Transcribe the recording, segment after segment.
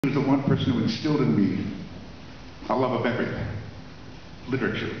He was the one person who instilled in me a love of everything.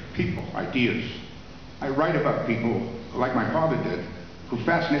 Literature, people, ideas. I write about people, like my father did, who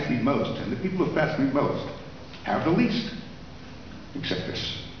fascinate me most, and the people who fascinate me most have the least. Except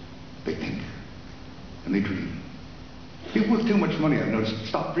this. They think, and they dream. People with too much money, I've noticed,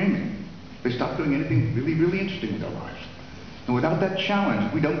 stop dreaming. They stop doing anything really, really interesting with their lives. And without that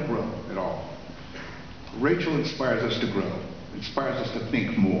challenge, we don't grow at all. Rachel inspires us to grow, inspires us to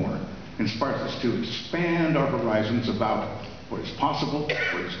think more, inspires us to expand our horizons about what is possible,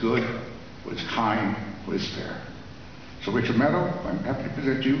 what is good, what is kind, what is fair. So Rachel Maddow, I'm happy to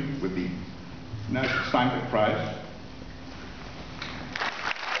present you with the National Steinbeck Prize